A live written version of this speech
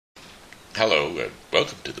Hello, and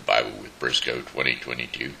welcome to the Bible with Briscoe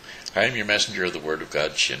 2022. I am your messenger of the Word of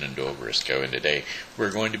God, Shenandoah Briscoe, and today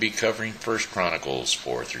we're going to be covering 1 Chronicles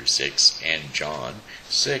 4 through 6 and John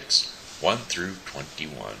 6, 1 through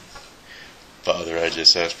 21. Father, I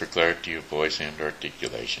just ask for clarity of voice and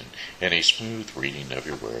articulation, and a smooth reading of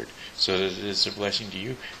your Word, so that it is a blessing to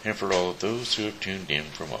you and for all of those who have tuned in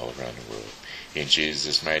from all around the world. In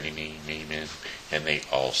Jesus' mighty name, amen. And they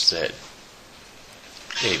all said,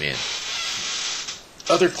 amen.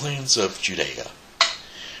 Other clans of Judea.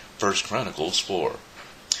 1 Chronicles 4.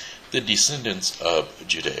 The descendants of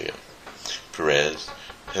Judea: Perez,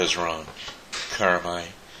 Hezron, Carmi,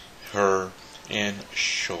 Hur, and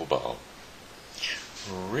Shobal.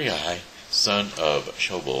 Rei, son of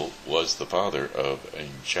Shobal, was the father of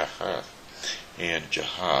Jahath, and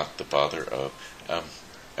Jahath the father of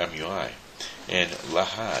Amui, and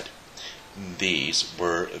Lahad. These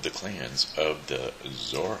were the clans of the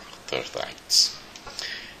Zorathites.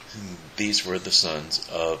 These were the sons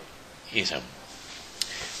of Etam: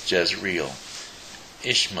 Jezreel,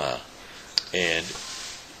 Ishma, and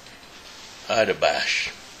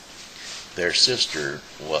Adabash. Their sister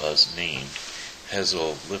was named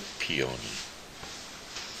Hazelippioni.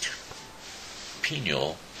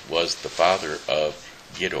 Peniel was the father of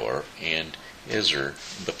Gedor, and Ezer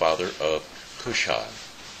the father of Cushai.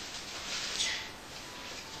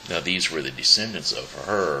 Now these were the descendants of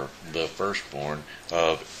Hur, the firstborn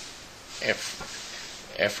of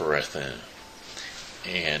Ephrathah,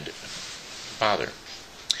 and father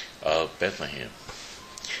of Bethlehem.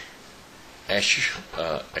 Ashur,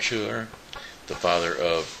 the father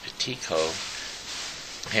of Tekoa,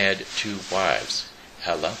 had two wives,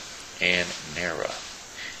 Hela and Nera.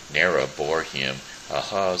 Nera bore him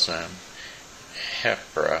Ahazam,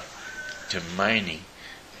 Hephra, Temini,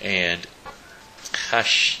 and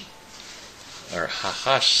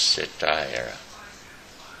Hahashitaira.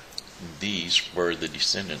 These were the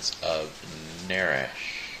descendants of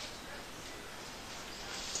Nerash.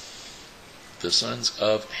 The sons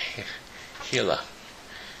of Hela: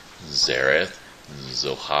 Zareth,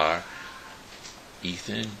 Zohar,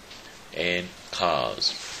 Ethan, and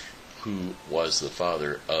Kaz, who was the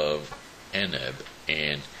father of Eneb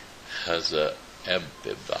and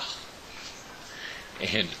Hazaebibah.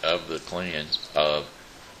 And of the clans of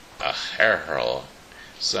Aharhel,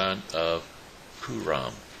 son of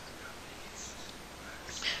Huram.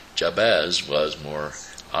 Jabez was more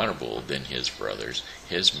honorable than his brothers.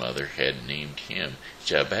 His mother had named him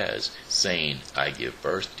Jabez, saying, I give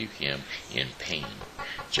birth to him in pain.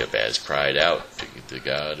 Jabez cried out to the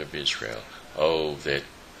God of Israel, Oh, that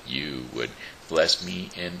you would bless me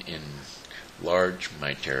and enlarge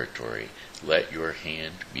my territory. Let your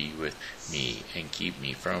hand be with me and keep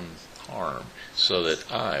me from harm, so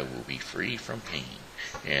that I will be free from pain.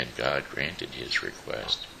 And God granted his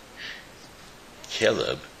request.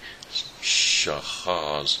 Caleb,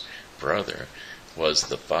 Shahaz's brother, was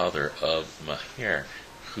the father of Maher,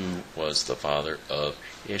 who was the father of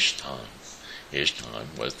Ishtan.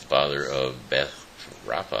 Ishtan was the father of Beth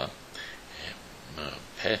Rapha,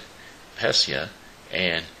 Pesia,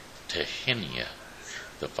 and Teheniah,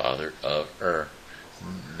 the father of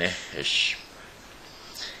Nehesh.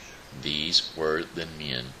 These were the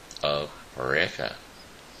men of Rekha,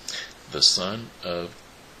 the son of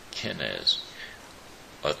Kenaz,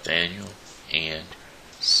 Othaniel, and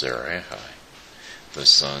Zerahi, the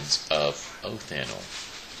sons of Othaniel,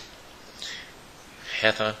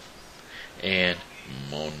 Hetha, and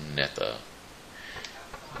Monetha.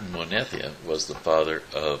 Monetha was the father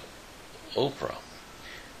of Oprah.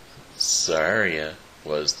 Zariah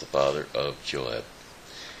was the father of Joab,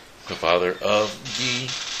 the father of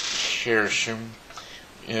Gershom.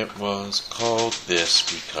 It was called this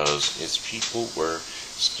because its people were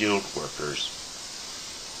skilled workers.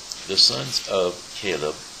 The sons of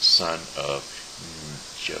Caleb, son of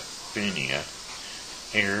Jephunneh,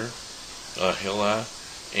 Ahila,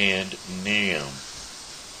 and Nahum.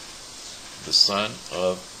 The son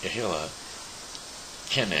of Ahila,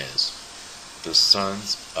 Kenaz. The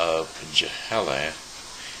sons of Jehalah,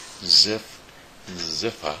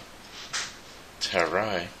 Ziphah,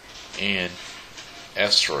 Tarai, and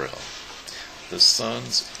Esrael. The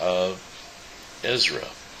sons of Ezra: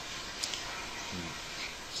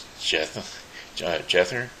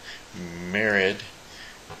 Jether, Mered,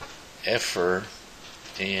 Epher,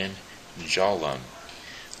 and Jalon.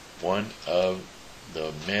 One of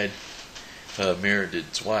the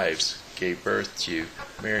Meredith's wives gave birth to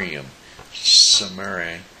Miriam,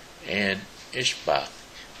 Samarai, and Ishbak,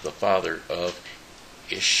 the father of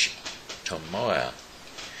Ishtamoa.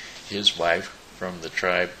 His wife from the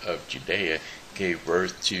tribe of Judea gave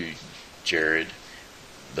birth to Jared,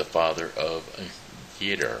 the father of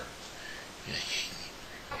Geder,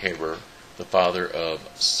 Heber, the father of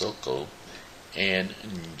Sokol, and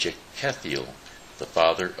Jekethiel, the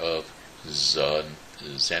father of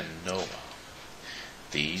Zanoah.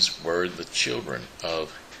 These were the children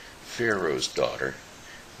of Pharaoh's daughter,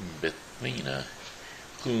 Bithlina,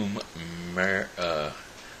 whom Mered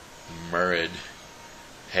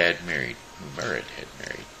had married.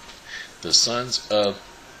 The sons of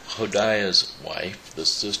Hodiah's wife, the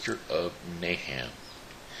sister of Naham,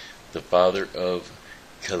 the father of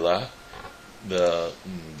Keilah the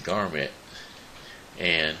Garment,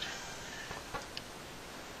 and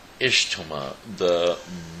Ishtoma the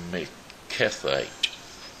Mekethite.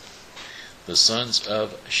 The sons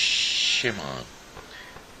of Shimon,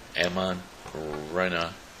 Ammon,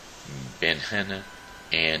 Rena, Ben-Hannah,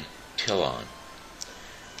 and Tilon.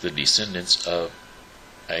 The descendants of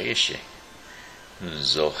Aisha,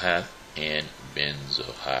 Zohath, and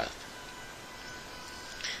Ben-Zohath.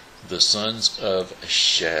 The sons of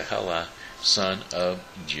Shelah, son of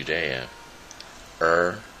Judah,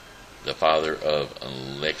 the father of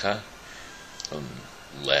Lekah,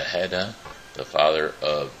 Leheda, the father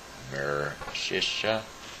of Mershisha,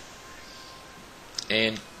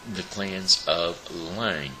 and the clans of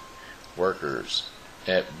line workers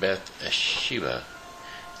at Beth Sheba,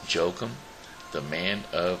 Jocham, the man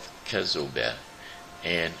of Kezobah,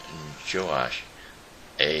 and Joash,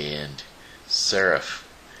 and Seraph,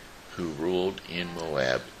 who ruled in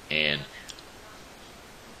Moab, and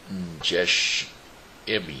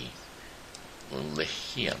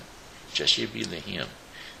Jeshebi-Lehim.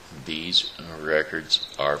 These records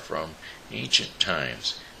are from ancient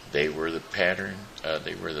times. They were the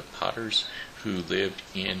potters who lived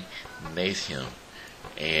in Nathim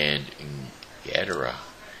and Gadara.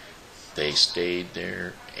 They stayed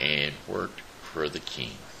there and worked for the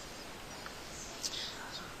king.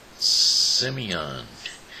 Simeon,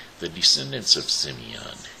 the descendants of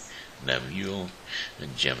Simeon, Namuel,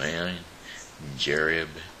 Jamin, Jerib,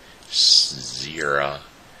 Zerah,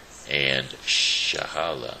 and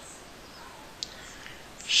Shahala.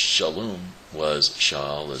 Shalom was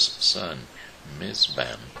Shaalah's son,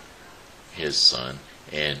 Mizbam his son,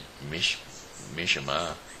 and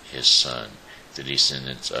Mishma his son, the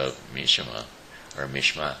descendants of Mishma,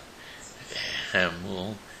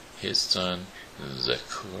 Hamul his son,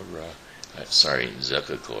 Zechor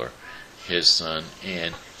his son,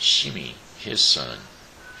 and Shimi his son.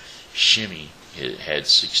 Shimi had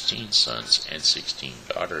 16 sons and 16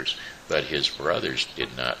 daughters, but his brothers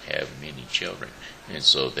did not have many children, and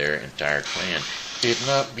so their entire clan did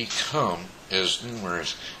not become as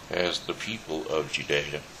numerous as the people of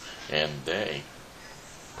Judea, and they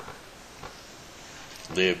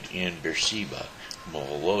lived in Beersheba,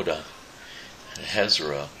 Molodah,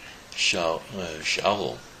 Hazarah,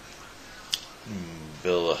 Shaul,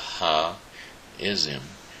 Bilhah, Izim,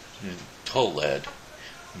 Tolad,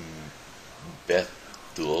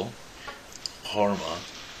 Bethul, Hormah,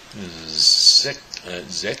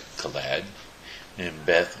 Zechkalad, and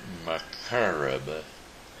Beth Makarab,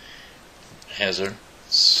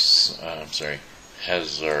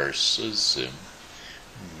 Hazar-Susim,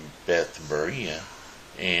 Beth Beriah,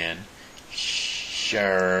 and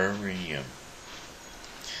Shariam.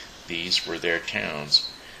 These were their towns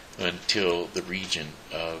until the reign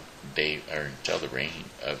of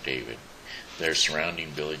David. Their surrounding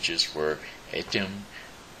villages were Etim,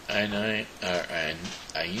 Ayim,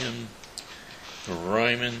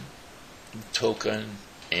 Roiman, Tokan,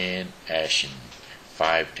 and Ashen,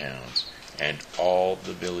 5 towns, and all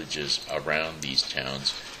the villages around these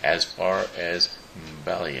towns as far as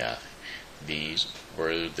Baliath. These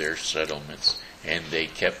were their settlements, and they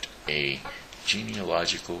kept a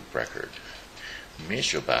genealogical record.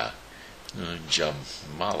 Mishobah,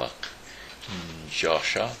 Jamalak,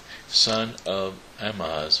 Joshua, son of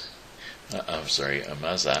Amazah,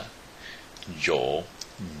 Joel,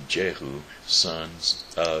 Jehu, sons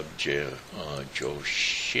of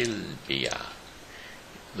Joshilbiah,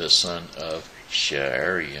 the son of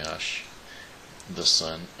Sheariash, the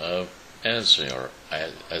son of Aziel,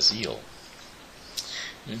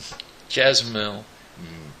 Jasmil,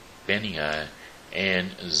 Benai,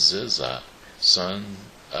 and Zizah, son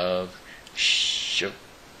of Shippai,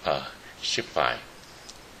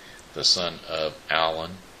 the son of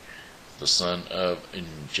Alon, the son of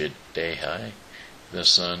Jedahi, the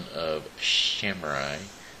son of Shemrai,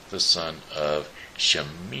 the son of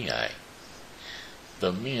Shemai.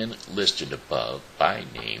 The men listed above by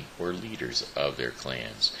name were leaders of their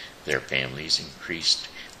clans. Their families increased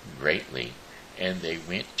greatly, and they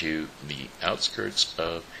went to the outskirts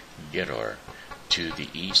of Gedor, to the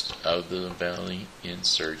east of the valley in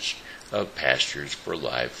search of pastures for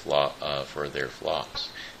for their flocks.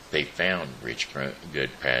 They found rich,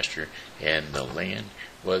 good pasture, and the land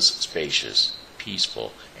was spacious,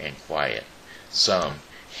 peaceful, and quiet. Some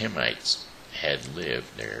Hamites had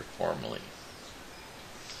lived there formerly.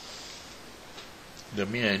 The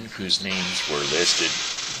men whose names were listed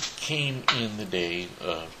came in the day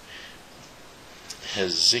of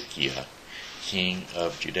Hezekiah, king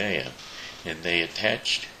of Judea, and they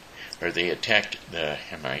attacked the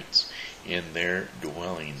Hamites in their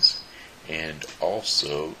dwellings, and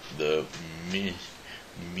also the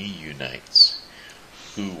Meunites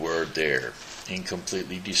who were there, and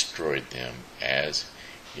completely destroyed them, as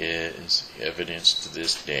is evidenced to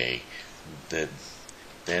this day. That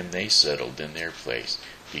then they settled in their place,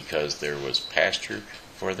 because there was pasture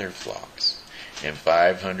for their flocks. And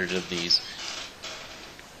 500 of these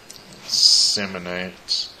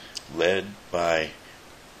Semonites, led by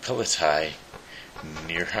Pelatai,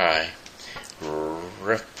 Nerhi,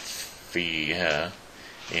 Rephiah,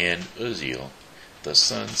 and Uzziel, the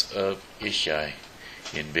sons of Ishai,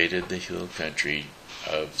 invaded the hill country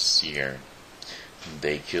of Seir.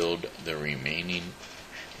 They killed the remaining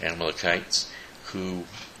Amalekites who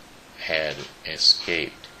had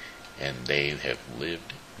escaped, and they have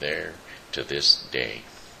lived there to this day.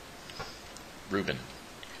 Reuben.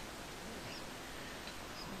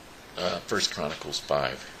 1 Chronicles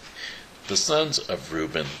 5. The sons of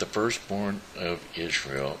Reuben, the firstborn of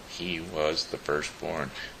Israel, he was the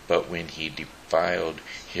firstborn, but when he defiled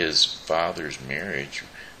his father's marriage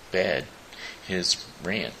bed, his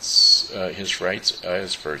rights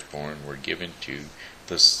as firstborn were given to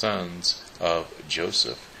the sons of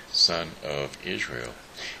Joseph, son of Israel,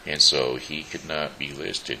 and so he could not be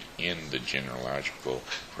listed in the genealogical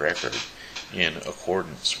record in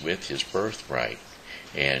accordance with his birthright.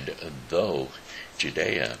 And though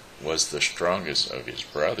Judea was the strongest of his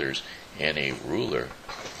brothers, and a ruler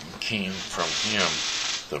came from him,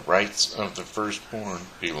 the rights of the firstborn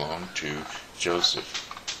belonged to Joseph.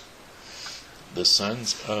 The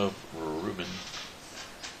sons of Reuben,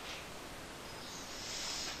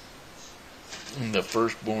 the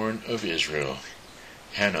firstborn of Israel,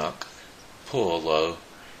 Hanok, Pululo,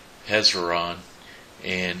 Hezron,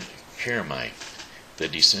 and Carmi. The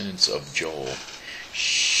descendants of Joel,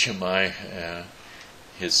 Shemaiah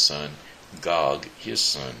his son, Gog his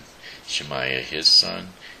son, Shemaiah his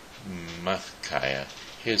son, Micaiah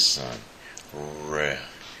his son,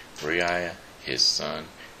 Reiah his son,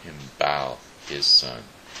 and Baal his son,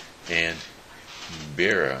 and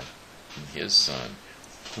Bera his son,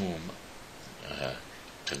 whom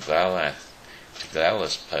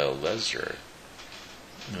Tiglath-Pileser,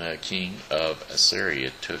 king of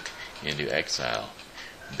Assyria, took into exile.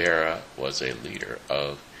 Bera was a leader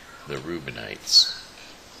of the Reubenites.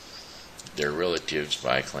 Their relatives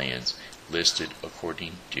by clans listed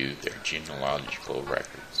according to their genealogical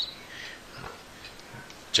records.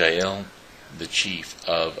 Jael, the chief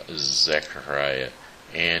of Zechariah,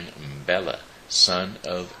 and Bela, son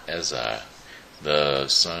of Ezai, the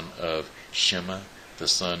son of Shema, the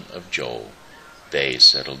son of Joel. They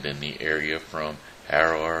settled in the area from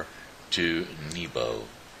Aroer to Nebo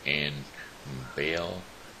and Baal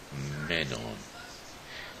Menon.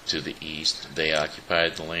 To the east, they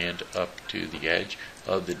occupied the land up to the edge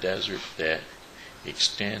of the desert that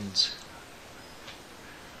extends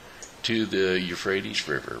to the Euphrates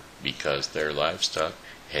River, because their livestock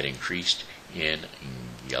had increased in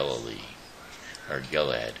Gilead.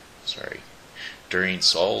 During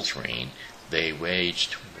Saul's reign, they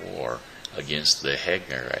waged war against the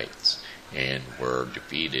Hagarites and were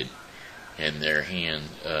defeated at their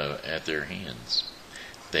hands.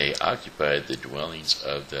 They occupied the dwellings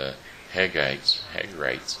of the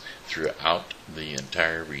Hagarites throughout the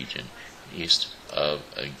entire region east of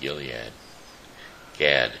Gilead.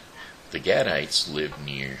 Gad. The Gadites lived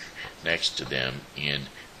next to them in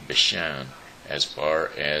Bashan as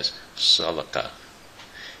far as Salakah.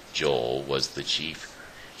 Joel was the chief,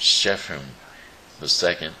 Shephem the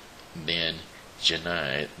second, then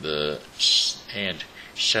Jenai and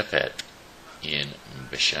Shaphat in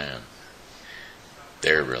Bashan.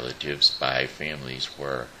 Their relatives by families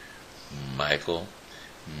were Michael,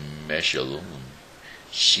 Meshullam,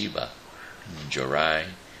 Sheba, Jorai,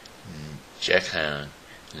 Jechan,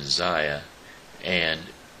 Ziah, and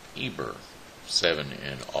Eber, 7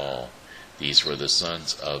 in all. These were the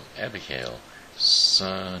sons of Abihail,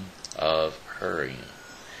 son of Huriam,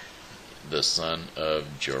 the son of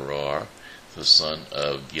Jorah, the son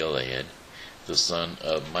of Gilead, the son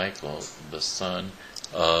of Michael, the son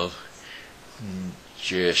of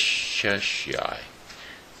Jeshashai,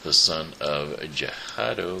 the son of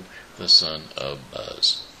Jehido, the son of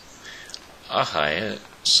Buz. Ahiah,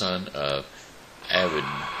 son of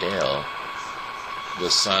Abidel, the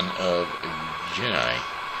son of Jenai,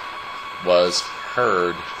 was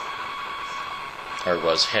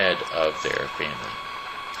head of their family.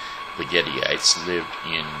 The Gadiites lived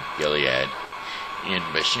in Gilead, in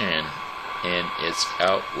Bashan, and its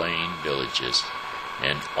outlying villages,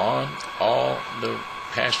 and on all the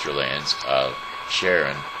pasture lands of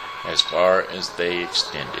Sharon, as far as they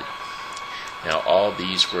extended. Now all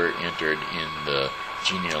these were entered in the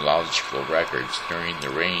genealogical records during the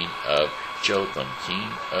reign of Jotham, king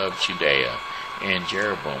of Judea, and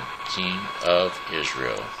Jeroboam, king of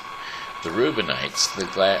Israel. The Reubenites, the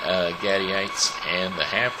Gadiites, and the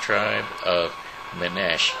half-tribe of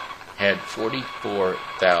Manasseh had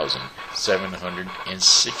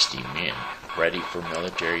 44,760 men ready for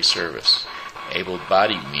military service,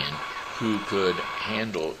 able-bodied men who could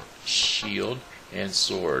handle shield and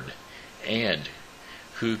sword, and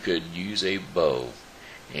who could use a bow,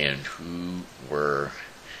 and who were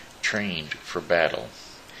trained for battle.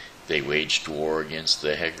 They waged war against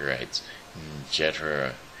the Hagarites,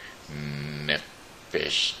 Jethro,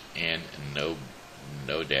 Nephish, and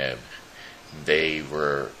Nodab. They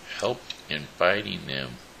were helped in fighting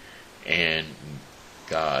them, and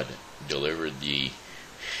God delivered the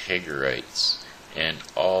Hagarites and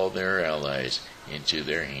all their allies into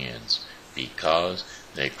their hands, because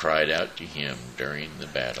they cried out to him during the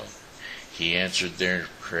battle. He answered their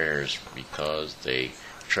prayers because they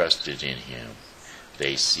trusted in him.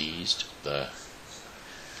 They seized the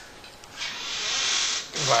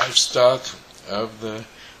livestock of the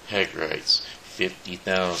Hagarites,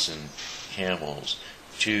 50,000 camels,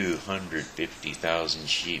 250,000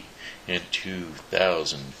 sheep, and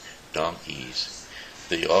 2,000 donkeys.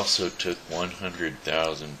 They also took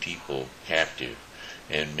 100,000 people captive,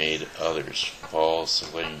 and made others fall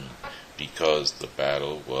slain, because the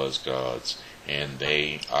battle was God's, and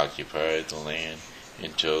they occupied the land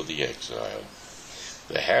until the exile.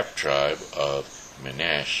 The half-tribe of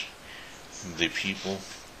Manasseh, the people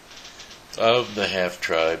of the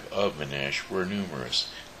half-tribe of Manasseh were numerous.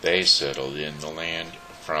 They settled in the land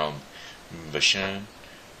from Bashan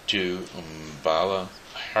to Bala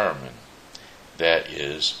Harmon, that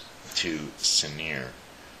is, to Sinir,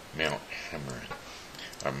 Mount Hermon.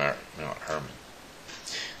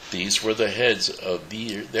 These were the heads of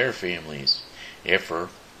their families: Epher,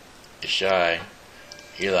 Ishai,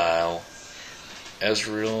 Eliel,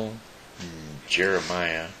 Ezrael,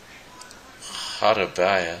 Jeremiah,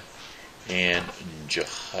 Hodaviah, and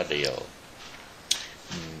Jehadiel.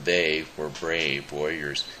 They were brave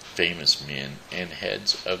warriors, famous men, and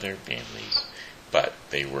heads of their families, but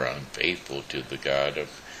they were unfaithful to the God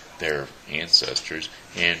of their ancestors,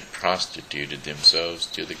 and prostituted themselves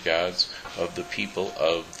to the gods of the people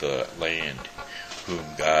of the land,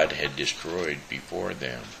 whom God had destroyed before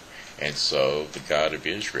them. And so the God of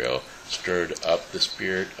Israel stirred up the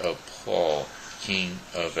spirit of Paul, king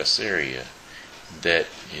of Assyria, that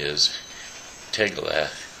is,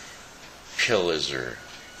 Tiglath-Pileser,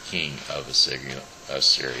 king of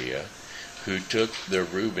Assyria, who took the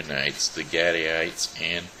Reubenites, the Gadiites,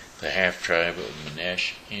 and the half-tribe of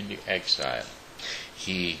Manasseh into exile.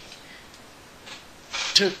 He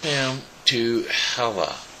took them to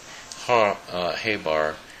Halah,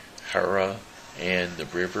 Habar, Hara, and the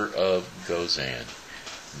river of Gozan,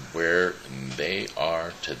 where they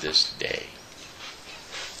are to this day.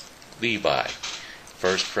 Levi,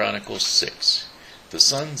 1 Chronicles 6. The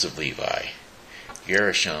sons of Levi: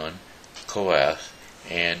 Gershon, Kohath,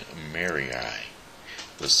 and Merari.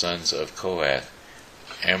 The sons of Kohath: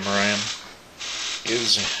 Amram,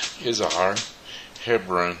 Izhar,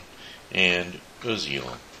 Hebron, and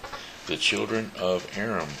Uzziel. The children of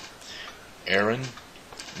Aaron,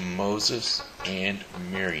 Moses, and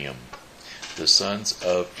Miriam. The sons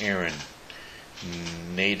of Aaron: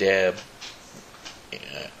 Nadab,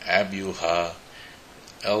 Abihu,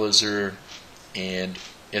 Eleazar, and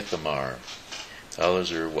Ithamar.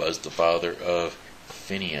 Eleazar was the father of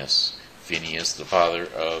Phinehas. Phinehas the father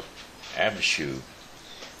of Abishua.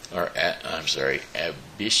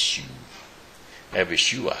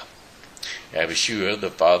 Abishua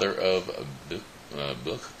the father of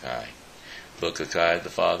Bukkai. Bukkai the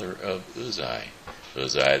father of Uzai.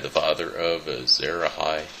 Uzai the father of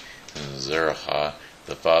Zerahai. Zerahai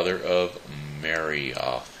the father of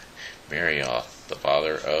Marioth. Marioth the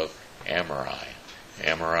father of Amari.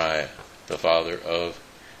 Amari the father of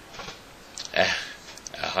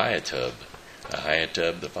Ahiatub.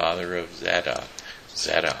 Ahiatub the father of Zadok.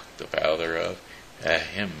 Zadok the father of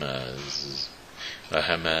Ahimaaz.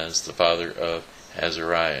 Ahimaaz the father of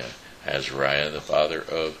Azariah. Azariah the father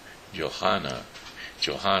of Johanna.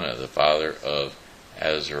 Johanna the father of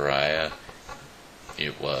Azariah.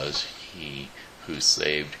 It was he who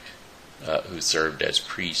served as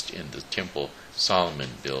priest in the temple Solomon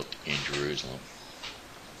built in Jerusalem.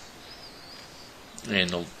 And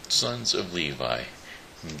the sons of Levi,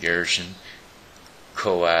 Gershon,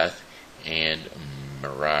 Kohath, and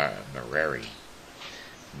Merari.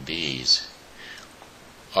 These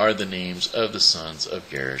are the names of the sons of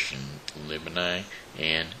Gershon, Libni,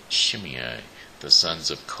 and Shimei. The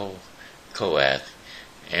sons of Kohath,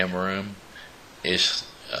 Amram,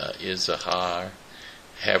 Izahar,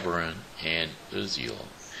 Hebron, and Uzziel.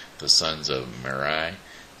 The sons of Merari,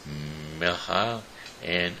 Milha,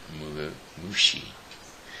 and Mushi.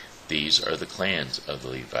 These are the clans of the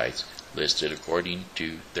Levites, listed according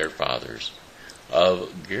to their fathers.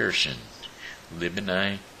 Of Gershon,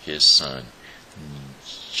 Libni his son,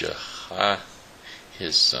 Jaha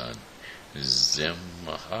his son,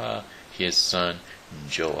 Zemha his son,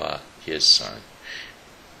 Joah his son,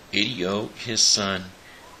 Iddo his son,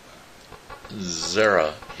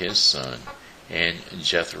 Zerah his son, and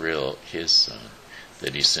Jethriel his son, the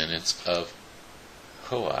descendants of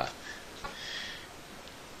Kohath.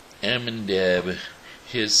 Amminadab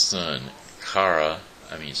his son, Korah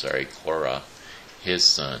his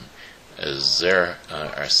son,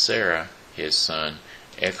 Asherah his son,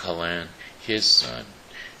 Elhanan his son,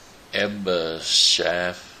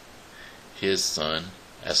 Ebashaph his son,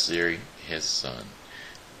 Asiri his son,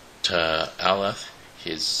 Ta'alath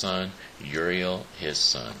his son, Uriel his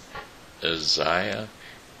son, Uzziah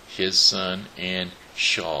his son, and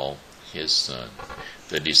Shaul his son,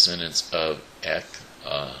 the descendants of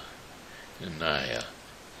Elkanah.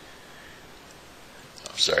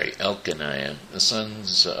 The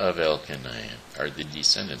sons of Elkanah are the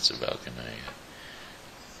descendants of Elkanah.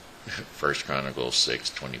 1 Chronicles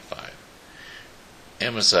 6:25.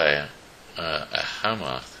 Amaziah,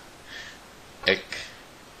 Ahamath,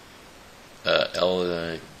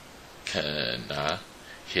 Elkanah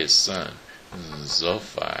his son,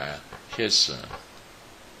 Zophar his son,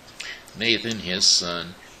 Nathan his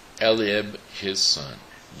son, Eliab his son,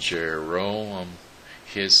 Jeroham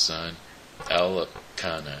his son,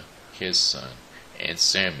 Elkanah his son, and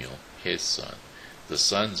Samuel his son, the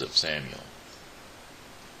sons of Samuel.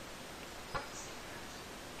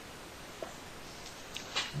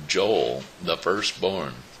 Joel the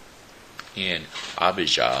firstborn, and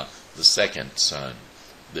Abijah the second son,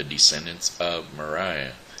 the descendants of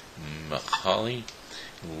Merari, Mahali,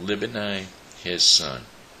 Libni his son,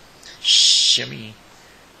 Shimei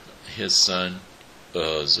his son,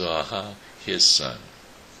 Uzzah his son,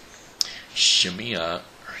 Shemiah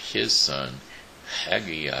his son,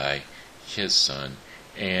 Haggai his son,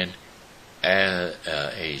 and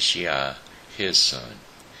Ashiah his son,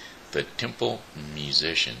 the temple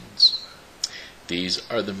musicians. These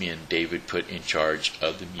are the men David put in charge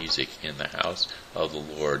of the music in the house of the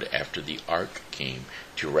Lord after the ark came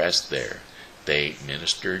to rest there. They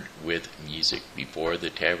ministered with music before the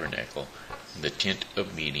tabernacle, the tent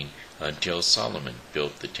of meeting, until Solomon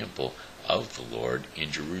built the temple of the Lord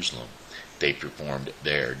in Jerusalem. They performed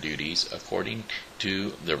their duties according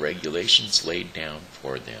to the regulations laid down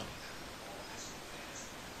for them.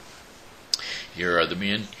 Here are the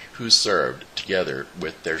men who served together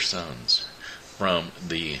with their sons. From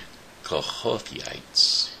the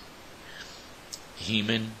Kohathites,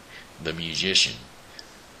 Heman the musician,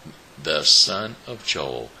 the son of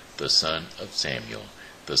Joel, the son of Samuel,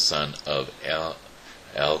 the son of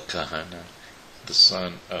Elkanah, the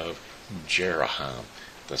son of Jeroham,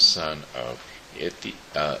 the son of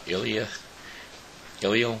Eliel,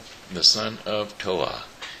 the son of Toah,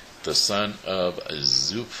 the son of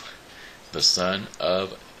Zuph, the son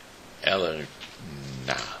of Elkanah,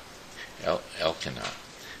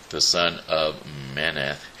 the son of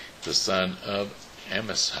Manath, the son of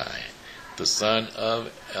Amasai, the son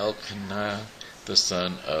of Elkanah, the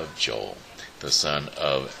son of Joel, the son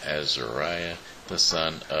of Azariah, the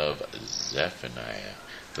son of Zephaniah,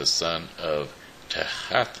 the son of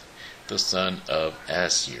Tahath, the son of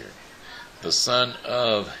Asir, the son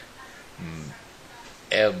of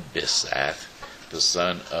Ebisath, the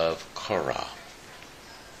son of Korah,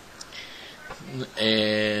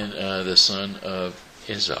 and the son of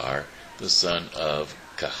Izhar, the son of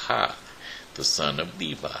Kohath, the son of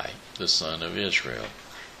Levi, the son of Israel,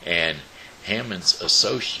 and Haman's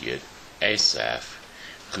associate Asaph,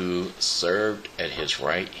 who served at his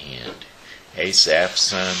right hand, Asaph,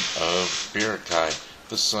 son of Berechiah,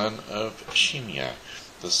 the son of Shimei,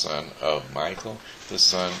 the son of Michael, the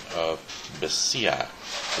son of Besiah,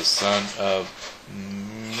 the son of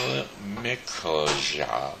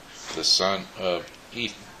Michajah, the son of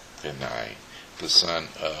Ethani, the son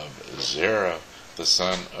of Zerah, the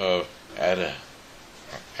son of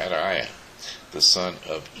Adiah, the son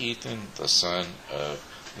of Ethan, the son of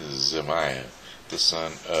Zemiah, the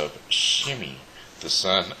son of Shimi, the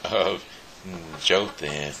son of Joath,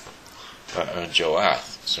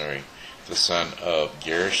 the son of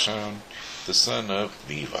Gershon, the son of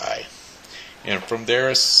Levi. And from their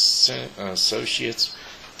associates,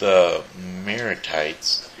 the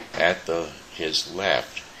Meratites at his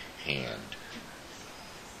left hand.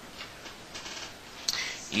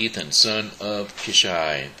 Ethan, son of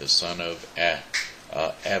Kishai, the son of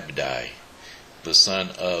Abdai, the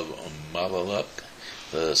son of Malaluk,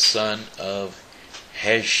 the son of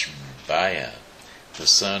Heshbiah, the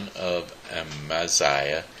son of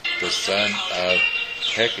Amaziah, the son of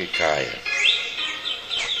Hezekiah.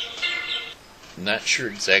 Not sure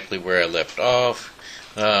exactly where I left off.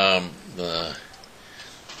 We'll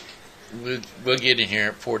get in here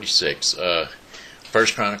at 46. 1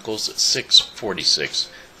 Chronicles 6:46.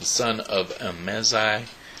 The son of Amaziah,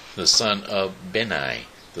 the son of Benai,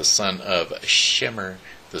 the son of Shemer,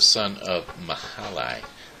 the son of Mahalai,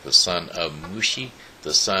 the son of Mushi,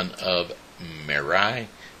 the son of Merai,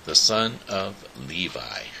 the son of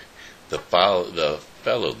Levi. The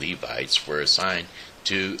fellow Levites were assigned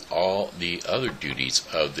to all the other duties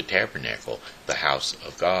of the tabernacle, the house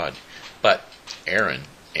of God. But Aaron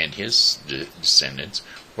and his descendants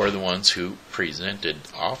were the ones who presented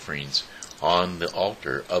offerings on the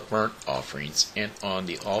altar of burnt offerings and on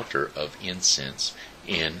the altar of incense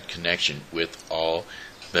in connection with all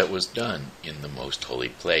that was done in the most holy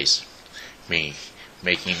place, making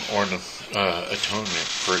atonement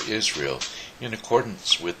for Israel in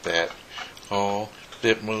accordance with that all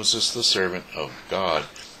that Moses the servant of God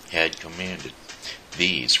had commanded.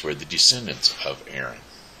 These were the descendants of Aaron.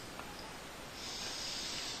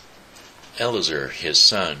 Eleazar his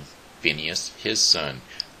son, Phinehas his son,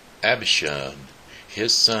 Abishab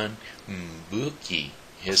his son, Buki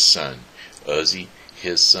his son, Uzzi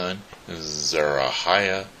his son,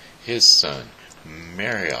 Zerahiah his son,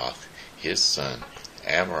 Marioth his son,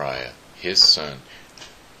 Amariah his son,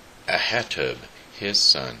 Ahatub his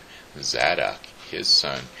son, Zadok his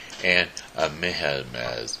son, and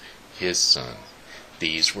Ahimaaz his son.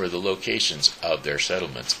 These were the locations of their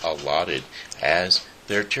settlements allotted as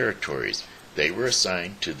their territories. They were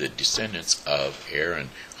assigned to the descendants of Aaron,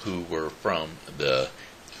 who were from the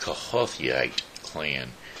Kohathite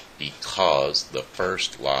clan, because the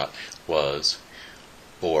first lot was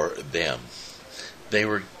for them. They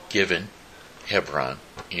were given Hebron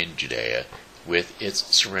in Judea with its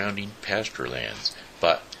surrounding pasture lands,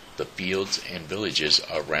 but the fields and villages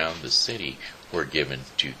around the city were given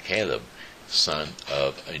to Caleb, son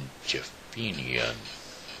of Jephunneh.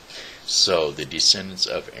 So the descendants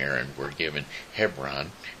of Aaron were given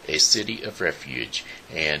Hebron, a city of refuge,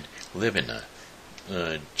 and Libnah,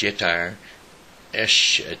 Jetir,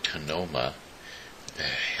 Eshtemoa,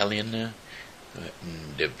 Helena,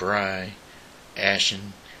 Debrai,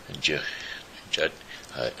 Ashen, Jehudah,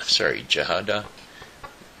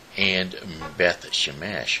 and Beth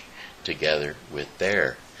Shemesh, together with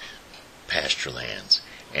their pasture lands.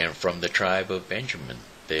 And from the tribe of Benjamin,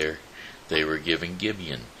 they were given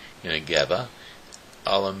Gibeon, Geba,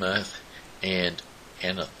 Alameth, and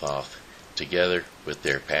Anathoth, together with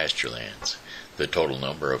their pasture lands. The total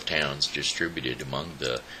number of towns distributed among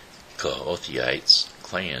the Kohathites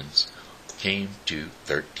clans came to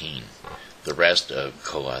 13. The rest of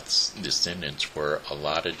Kohath's descendants were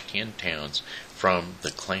allotted 10 towns from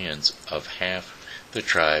the clans of half the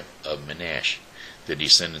tribe of Manasseh. The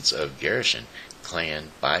descendants of Gershon,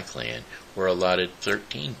 clan by clan, were allotted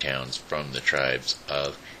 13 towns from the tribes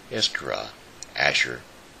of Issachar, Asher,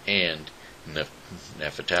 and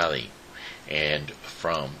Naphtali, and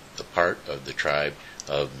from the part of the tribe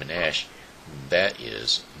of Manasseh that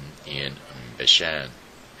is in Bashan.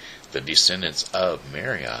 The descendants of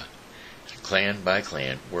Merari, clan by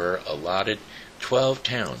clan, were allotted 12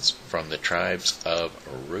 towns from the tribes of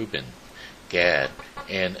Reuben, Gad,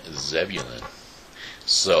 and Zebulun.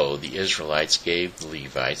 So the Israelites gave the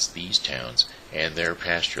Levites these towns and their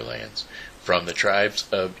pasture lands. From the tribes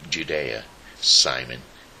of Judah, Simon,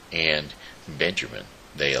 and Benjamin,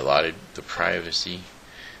 they allotted the previously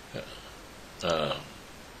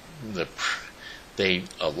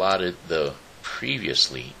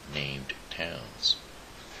named towns.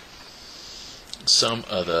 Some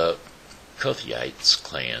of the Kohathites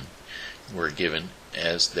clan were given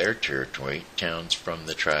as their territory towns from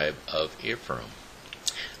the tribe of Ephraim.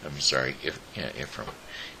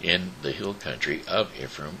 In the hill country of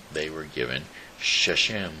Ephraim, they were given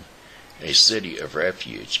Shechem, a city of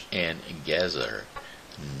refuge, and Gezer,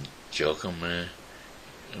 Jocham,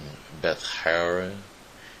 Bethhara,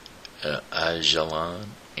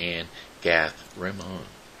 Ajalon, and Gath-Rimmon,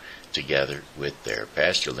 together with their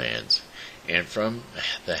pasture lands. And from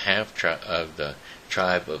the half of the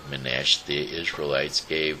tribe of Manasseh the Israelites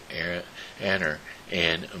gave Aner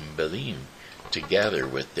and Belim, together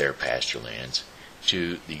with their pasture lands,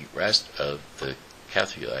 to the rest of the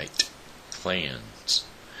Kehathite clans.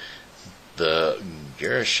 The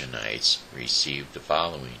Gershonites received the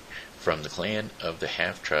following. From the clan of the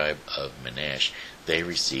half-tribe of Manasseh they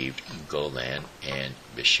received Golan and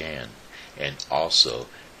Bashan, and also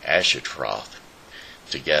Ashtaroth,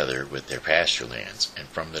 together with their pasture lands. And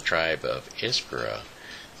from the tribe of Issachar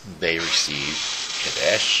they received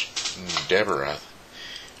Kadesh, Debaroth,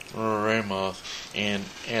 Ramoth, and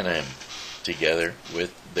Anam, together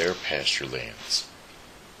with their pasture lands.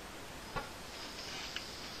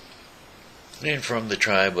 And from the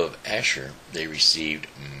tribe of Asher they received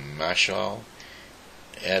Mashal,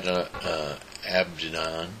 Abdon,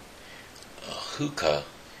 Hukah,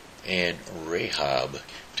 and Rahab,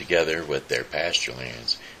 together with their pasture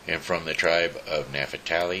lands. And from the tribe of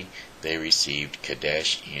Naphtali they received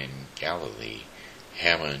Kadesh in Galilee,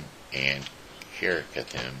 Hammon, and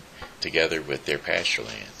Kirjathim, together with their pasture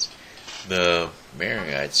lands. The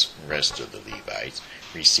Merarites, rest of the Levites,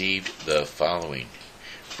 received the following.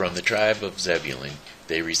 From the tribe of Zebulun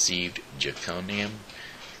they received Jeconiam,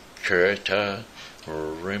 Kerita,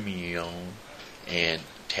 Rimeon, and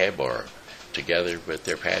Tabor, together with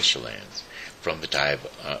their pasture lands. From the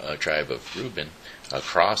tribe of Reuben,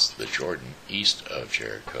 across the Jordan, east of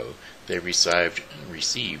Jericho, they received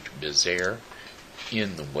Bezer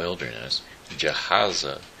in the wilderness,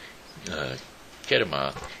 Jahaza,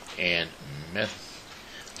 Kedemoth, and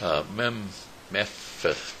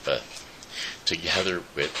Mephibosheth, together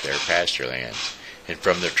with their pasture lands. And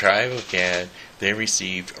from the tribe of Gad they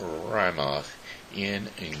received Ramoth in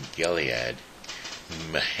Gilead,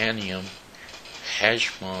 Mahanaim,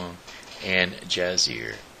 Heshbon, and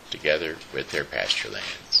Jazer, together with their pasture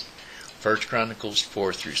lands. 1 Chronicles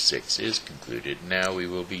 4 through 6 is concluded. Now we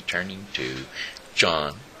will be turning to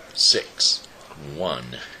John 6,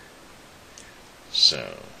 1.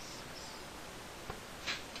 So,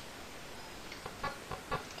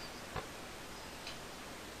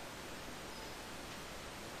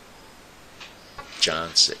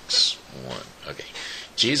 John 6, 1. Okay.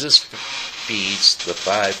 Jesus feeds the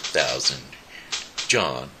 5,000.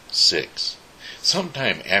 John 6.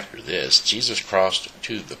 Sometime after this, Jesus crossed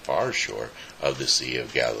to the far shore of the Sea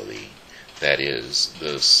of Galilee, that is,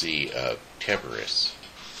 the Sea of Tiberias.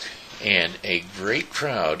 And a great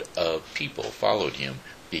crowd of people followed him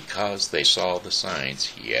because they saw the signs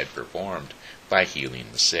he had performed by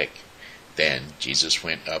healing the sick. Then Jesus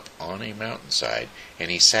went up on a mountainside, and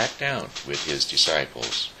he sat down with his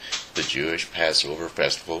disciples. The Jewish Passover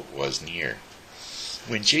festival was near.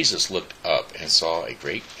 When Jesus looked up and saw a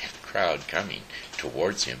great crowd coming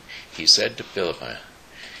towards him, he said to Philip,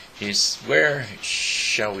 "Where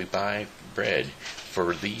shall we buy bread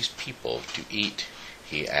for these people to eat?"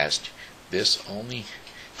 He asked this only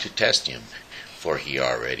to test him, for he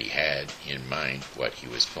already had in mind what he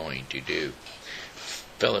was going to do.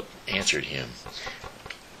 Philip answered him,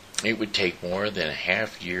 "It would take more than a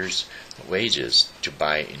half year's wages to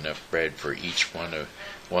buy enough bread for each one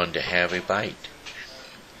to have a bite."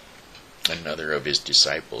 Another of his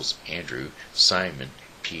disciples, Andrew, Simon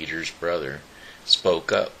Peter's brother,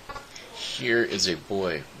 spoke up. "Here is a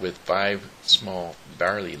boy with 5 small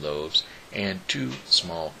barley loaves and 2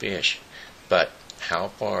 small fish, but how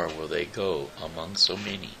far will they go among so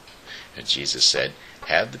many?" And Jesus said,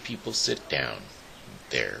 "Have the people sit down."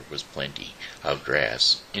 There was plenty of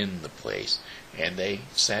grass in the place, and they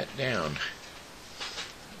sat down.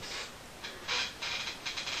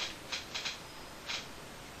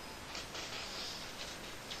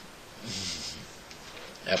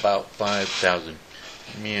 About 5,000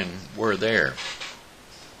 men were there.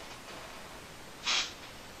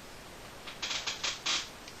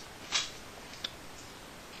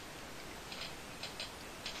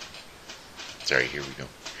 Here we go.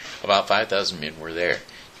 About 5,000 men were there.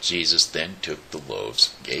 Jesus then took the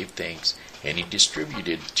loaves, gave thanks, and he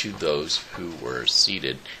distributed to those who were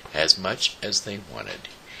seated as much as they wanted.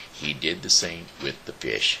 He did the same with the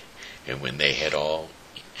fish. And when they had all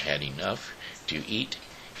had enough to eat,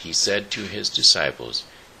 he said to his disciples,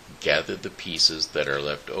 "Gather the pieces that are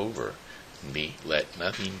left over. Let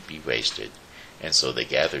nothing be wasted." And so they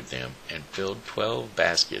gathered them and filled 12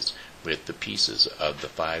 baskets with the pieces of the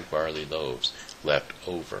 5 barley loaves left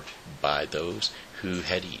over by those who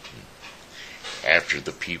had eaten. After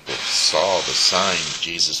the people saw the sign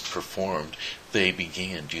Jesus performed, they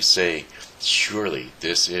began to say, "Surely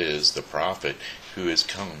this is the prophet who has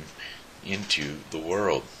come into the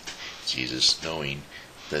world." Jesus, knowing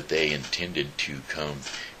that they intended to come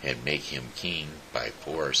and make him king by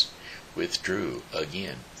force, withdrew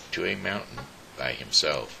again to a mountain by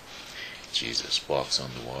himself. Jesus walks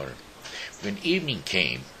on the water. When evening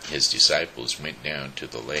came, his disciples went down to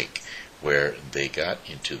the lake, where they got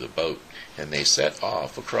into the boat, and they set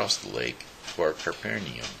off across the lake for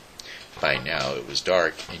Capernaum. By now it was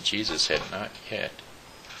dark, and Jesus had not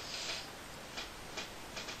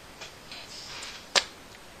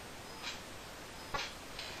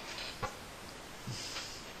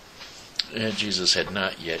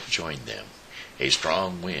yet joined them. A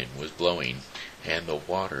strong wind was blowing, and the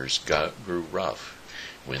waters grew rough.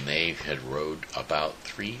 When they had rowed about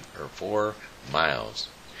 3 or 4 miles,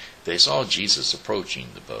 they saw Jesus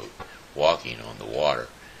approaching the boat, walking on the water,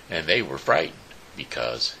 and they were frightened,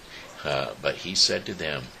 but he said to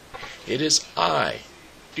them, "It is I,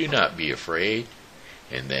 do not be afraid."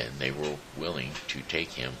 And then they were willing to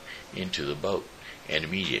take him into the boat, and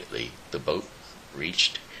immediately the boat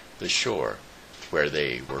reached the shore where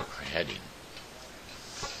they were heading.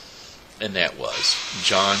 And that was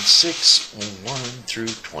John 6:1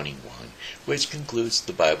 through 21, which concludes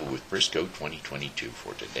the Bible with Briscoe 2022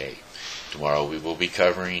 for today. Tomorrow we will be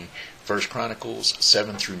covering 1 Chronicles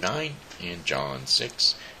 7 through 9 and John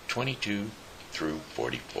 6:22 through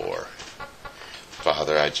 44.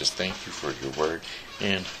 Father, I just thank you for your word,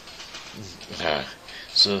 and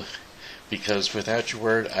because without your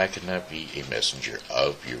word I could not be a messenger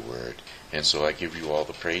of your word. And so I give you all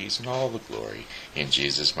the praise and all the glory. In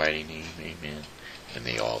Jesus' mighty name, amen. And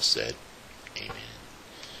they all said, amen.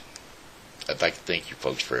 I'd like to thank you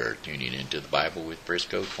folks for tuning into the Bible with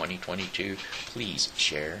Briscoe 2022. Please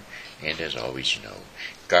share. And as always,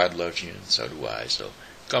 God loves you and so do I. So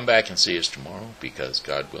come back and see us tomorrow, because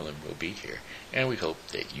God willing we'll be here. And we hope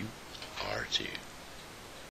that you are too.